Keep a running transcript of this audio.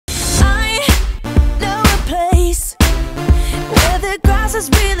grass is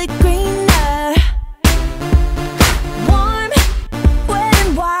really greener. Warm, wet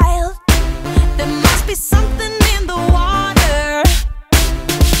and wild. There must be something in the water.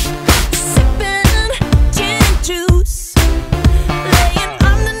 Sipping gin and juice, laying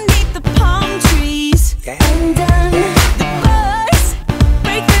underneath the palm trees. And the birds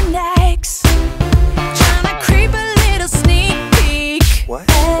break their necks, trying to creep a little sneak peek. What?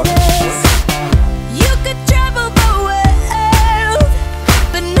 You could travel the world,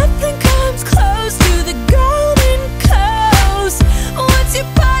 but nothing comes close to the Golden Coast. Once you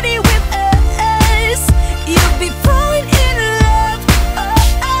party with us, you'll be falling in love.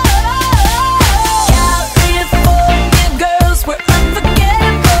 California girls were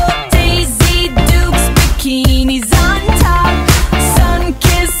unforgettable. Daisy Dukes, bikinis on top,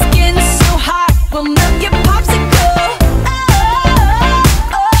 sun-kissed skin so hot we'll melt your popsicle.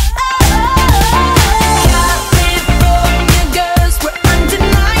 California girls were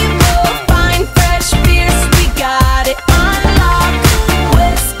undeniable. Fine, fresh beers, we got it on lock.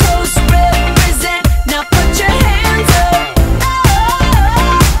 West Coast represent, now put your hands up.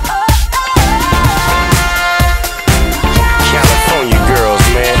 California girls,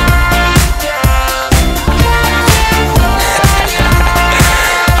 man.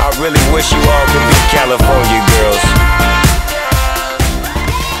 I really wish you